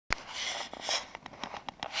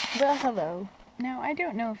Well, hello. Now, I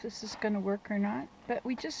don't know if this is going to work or not, but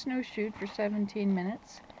we just snowshoed for 17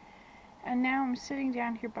 minutes, and now I'm sitting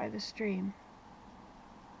down here by the stream.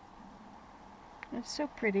 It's so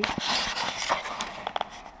pretty.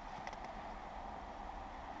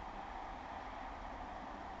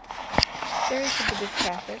 There is a bit of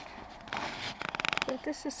traffic, but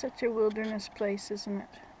this is such a wilderness place, isn't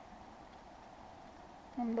it?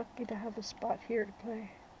 I'm lucky to have a spot here to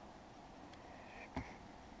play.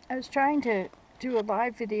 I was trying to do a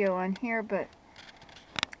live video on here, but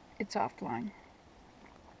it's offline.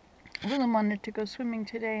 Willem wanted to go swimming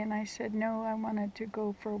today, and I said no, I wanted to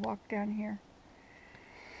go for a walk down here.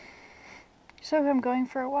 So I'm going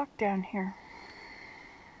for a walk down here.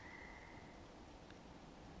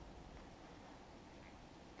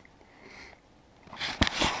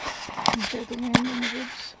 Enjoy the wind in the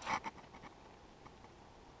woods.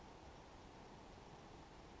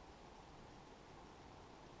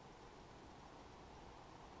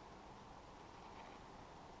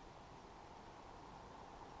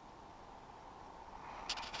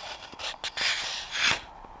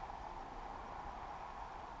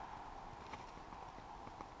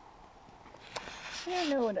 I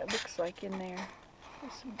don't know what it looks like in there.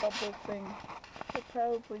 This bubble thing. You'll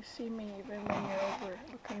probably see me even when you're over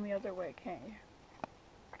looking the other way, can't you?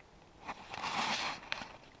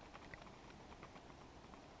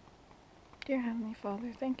 Dear Heavenly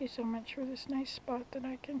Father, thank you so much for this nice spot that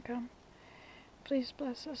I can come. Please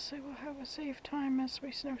bless us so we'll have a safe time as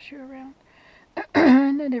we snowshoe around.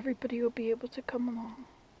 And that everybody will be able to come along.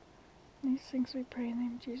 These things we pray in the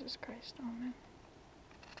name of Jesus Christ. Amen.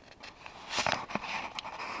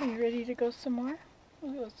 Are you ready to go some more?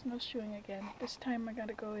 We'll go snowshoeing again. This time I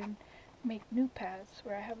gotta go and make new paths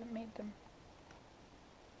where I haven't made them.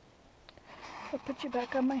 I'll put you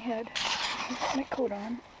back on my head. Put my coat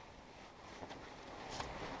on.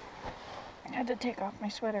 I had to take off my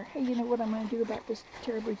sweater. Hey, you know what I'm going to do about this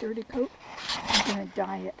terribly dirty coat? I'm going to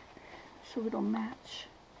dye it so it'll match.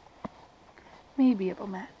 Maybe it'll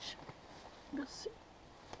match. We'll see.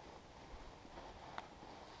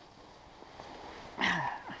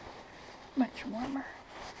 Much warmer.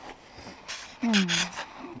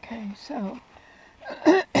 Okay, so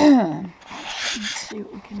let's see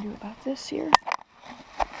what we can do about this here.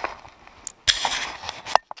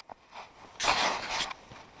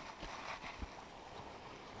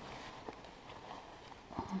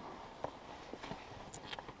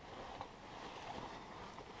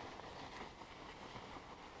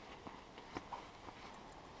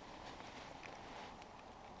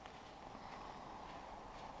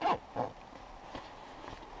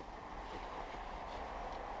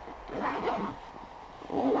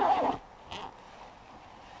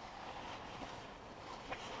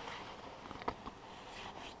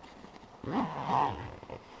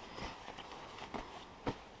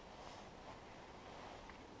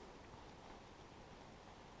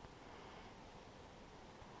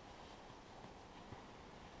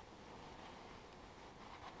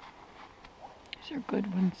 These are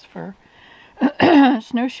good ones for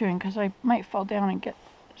snowshoeing because I might fall down and get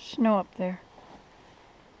snow up there.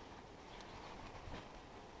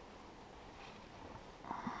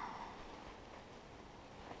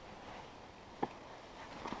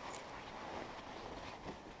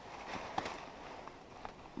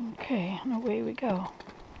 Okay, and away we go.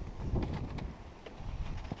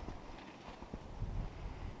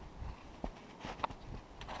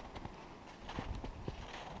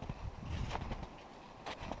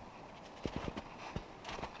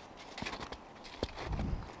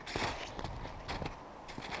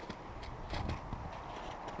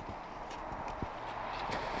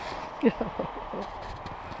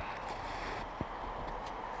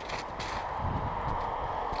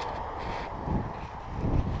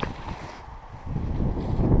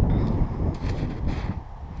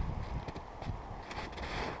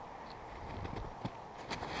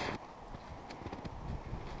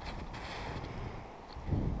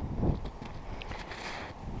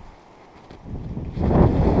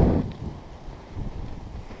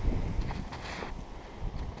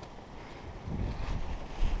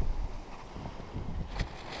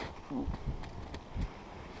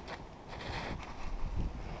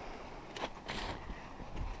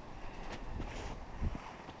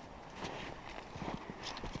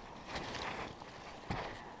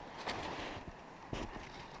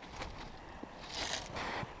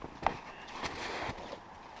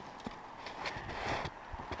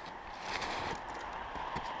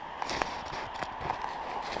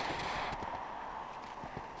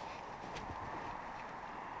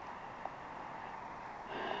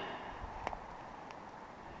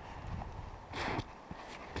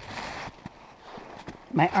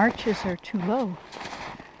 My arches are too low.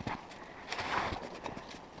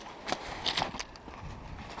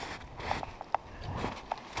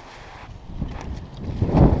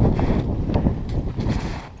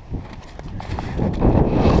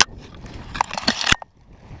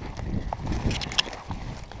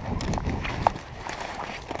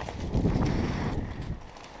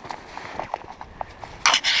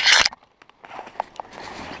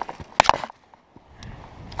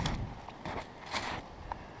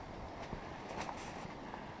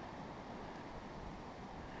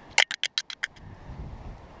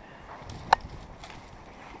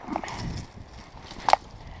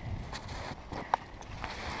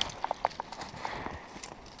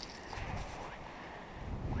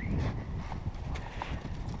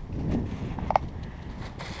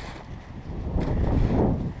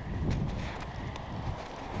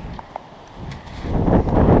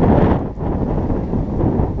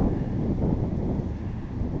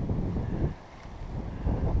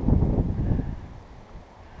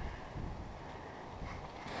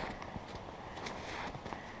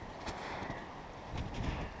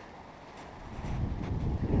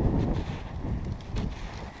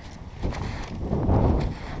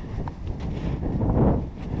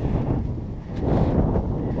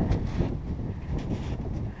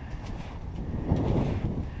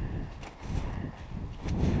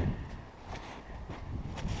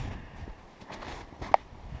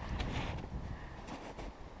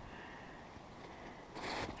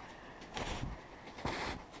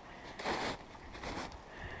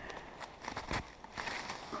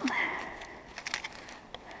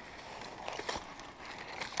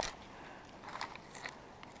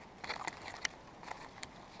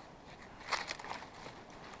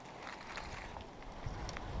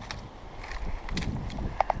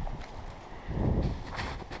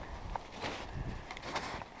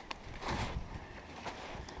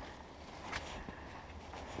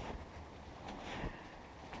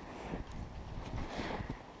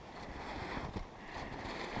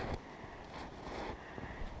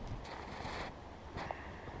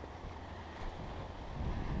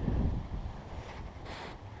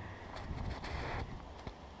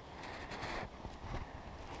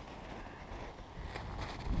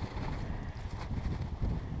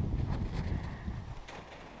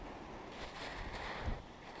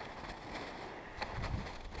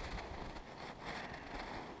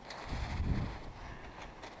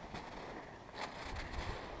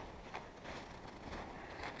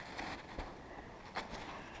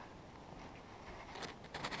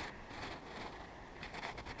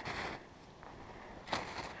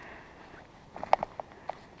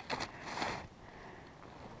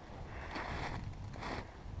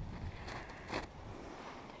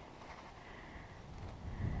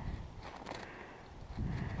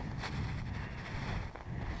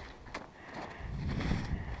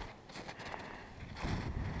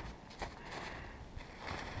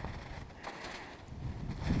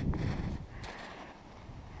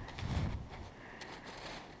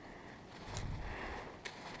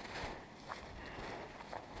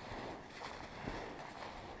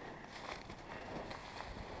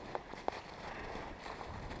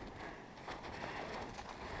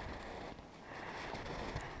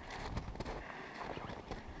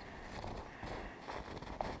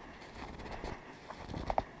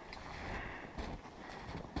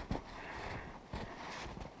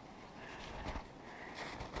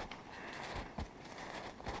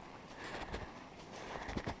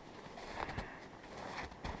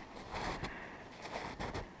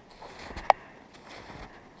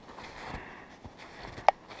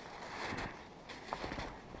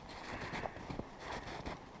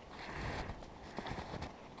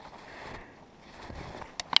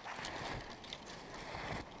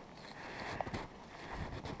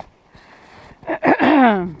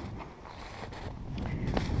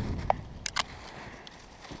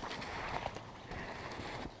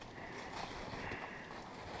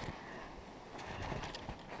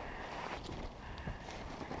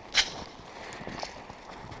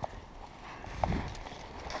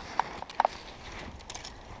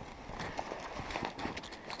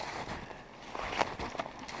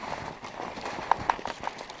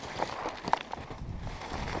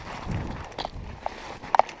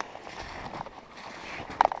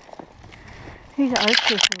 These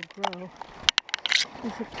arches will grow.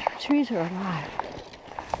 The trees are alive.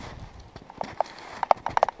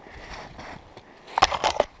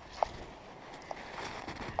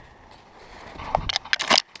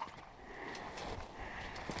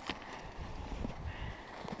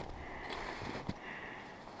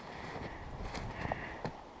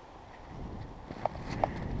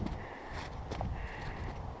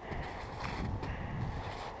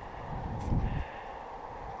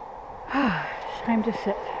 Time to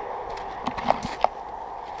sit.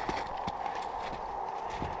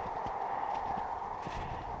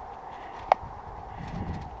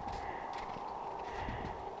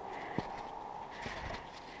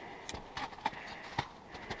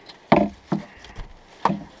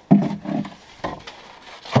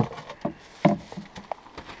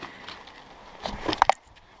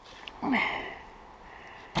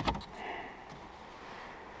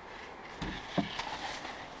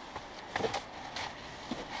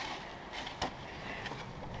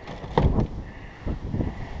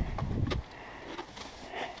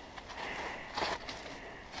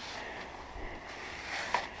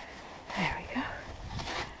 There we go.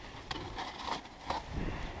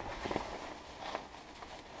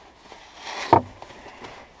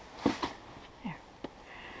 There.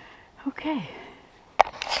 Okay.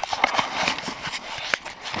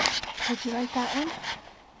 Did you like that one?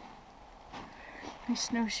 I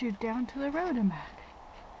snowshoed down to the road and back.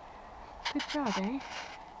 Good job, eh?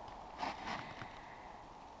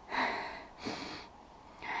 I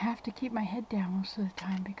have to keep my head down most of the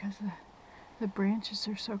time because the branches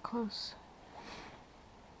are so close.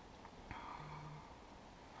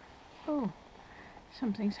 Oh,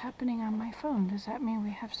 something's happening on my phone. Does that mean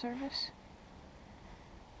we have service?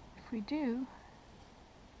 If we do,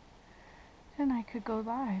 then I could go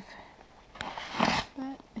live.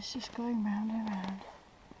 But it's just going round and round.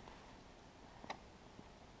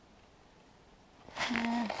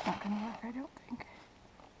 Nah, it's not going to work, I don't think.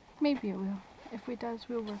 Maybe it will. If it does,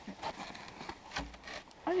 we'll work it.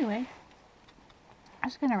 Anyway, I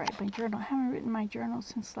was going to write my journal. I haven't written my journal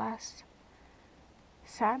since last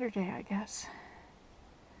Saturday, I guess.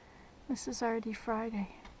 This is already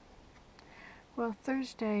Friday. Well,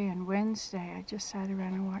 Thursday and Wednesday, I just sat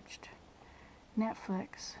around and watched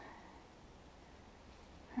Netflix.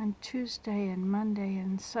 And Tuesday and Monday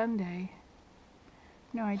and Sunday,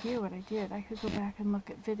 no idea what I did. I could go back and look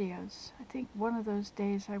at videos. I think one of those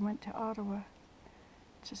days I went to Ottawa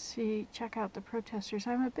to check out the protesters.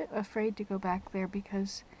 I'm a bit afraid to go back there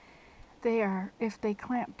because if they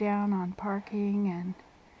clamp down on parking and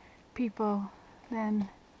people, then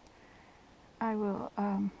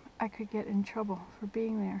I could get in trouble for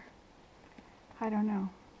being there. I don't know.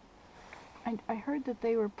 I heard that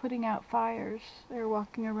they were putting out fires. They were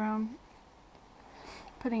walking around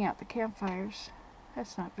putting out the campfires.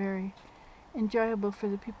 That's not very enjoyable for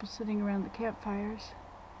the people sitting around the campfires.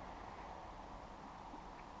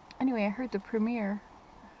 Anyway, I heard the premier,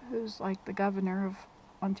 who's like the governor of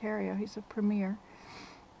Ontario, he's a premier,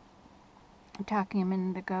 talking a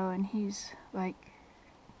minute ago, and he's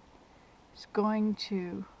going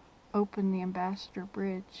to open the Ambassador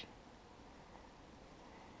Bridge.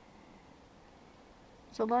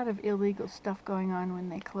 There's a lot of illegal stuff going on when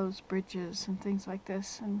they close bridges and things like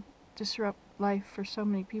this and disrupt life for so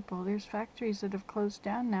many people. There's factories that have closed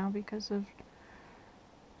down now because of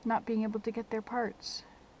not being able to get their parts.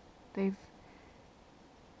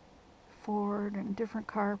 Ford and different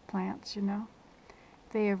car plants,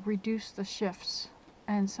 they have reduced the shifts,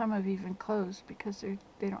 and some have even closed because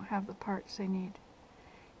they don't have the parts they need,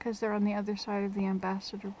 because they're on the other side of the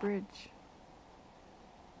Ambassador Bridge.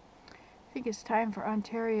 I think it's time for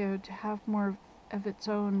Ontario to have more of its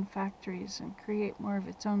own factories and create more of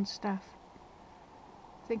its own stuff.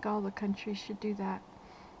 I think all the countries should do that.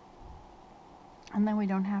 And then we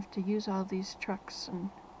don't have to use all these trucks and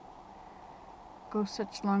go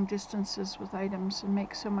such long distances with items and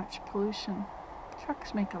make so much pollution.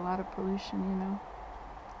 Trucks make a lot of pollution,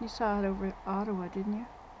 You saw it over Ottawa, didn't you?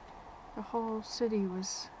 The whole city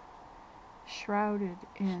was shrouded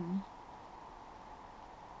in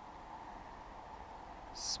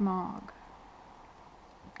smog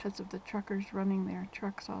because of the truckers running their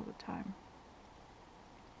trucks all the time.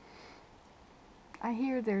 I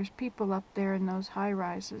hear there's people up there in those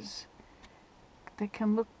high-rises that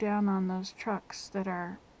can look down on those trucks that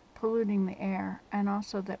are polluting the air, and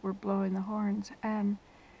also that were blowing the horns, and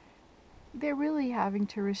they're really having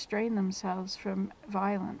to restrain themselves from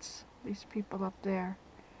violence, these people up there.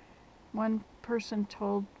 One person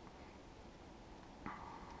told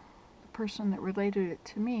the person that related it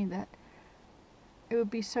to me that it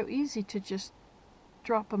would be so easy to just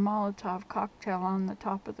drop a Molotov cocktail on the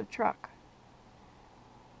top of the truck.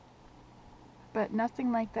 But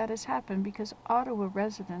nothing like that has happened because Ottawa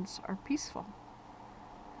residents are peaceful.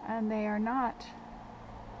 And they're not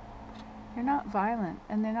violent,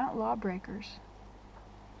 and they're not lawbreakers.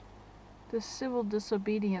 The civil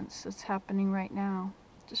disobedience that's happening right now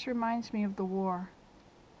just reminds me of the war.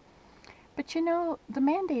 But the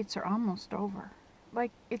mandates are almost over.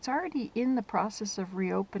 It's already in the process of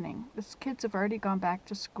reopening. The kids have already gone back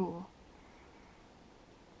to school.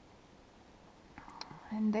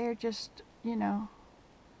 And they're just, you know,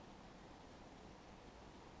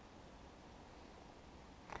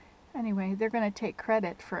 anyway, they're going to take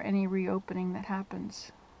credit for any reopening that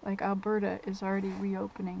happens. Like Alberta is already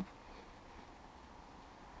reopening.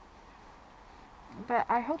 But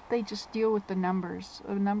I hope they just deal with the numbers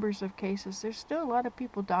of cases. There's still a lot of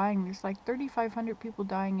people dying. There's like 3,500 people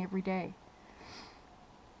dying every day.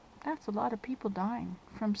 That's a lot of people dying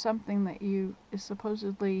from something that is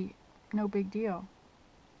supposedly no big deal.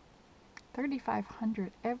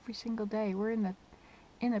 3,500 every single day. We're in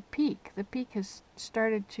a peak. The peak has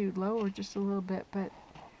started to lower just a little bit, but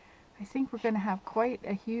I think we're going to have quite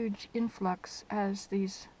a huge influx as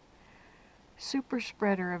these super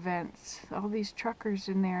spreader events, all these truckers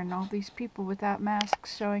in there and all these people without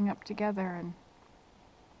masks showing up together. And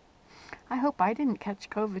I hope I didn't catch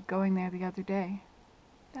COVID going there the other day.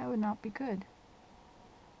 That would not be good.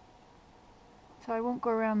 So I won't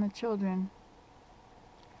go around the children.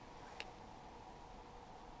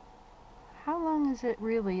 How long is it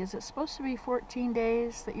really? Is it supposed to be 14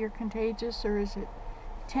 days that you're contagious, or is it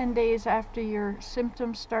 10 days after your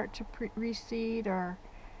symptoms start to recede, or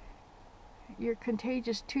you're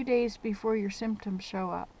contagious 2 days before your symptoms show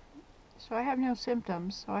up? So I have no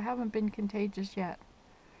symptoms, so I haven't been contagious yet.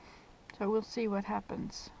 So we'll see what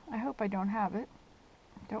happens. I hope I don't have it.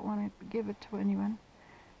 Don't want to give it to anyone.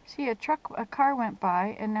 See, a car went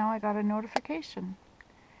by, and now I got a notification.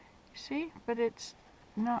 See? But it's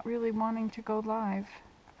not really wanting to go live.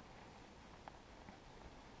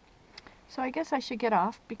 So I guess I should get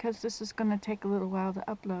off because this is going to take a little while to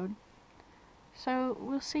upload. So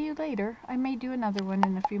we'll see you later. I may do another one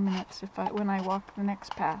in a few minutes when I walk the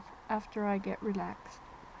next path after I get relaxed.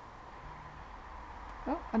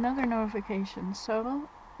 Oh, another notification. So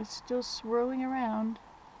it's still swirling around,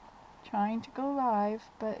 trying to go live,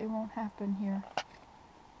 but it won't happen here.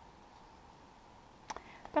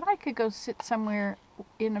 But I could go sit somewhere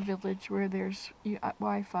in a village where there's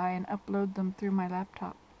Wi-Fi and upload them through my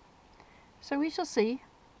laptop. So we shall see.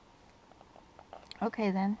 Okay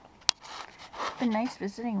then. It's been nice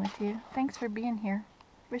visiting with you. Thanks for being here.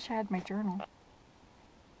 Wish I had my journal.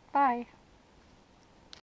 Bye.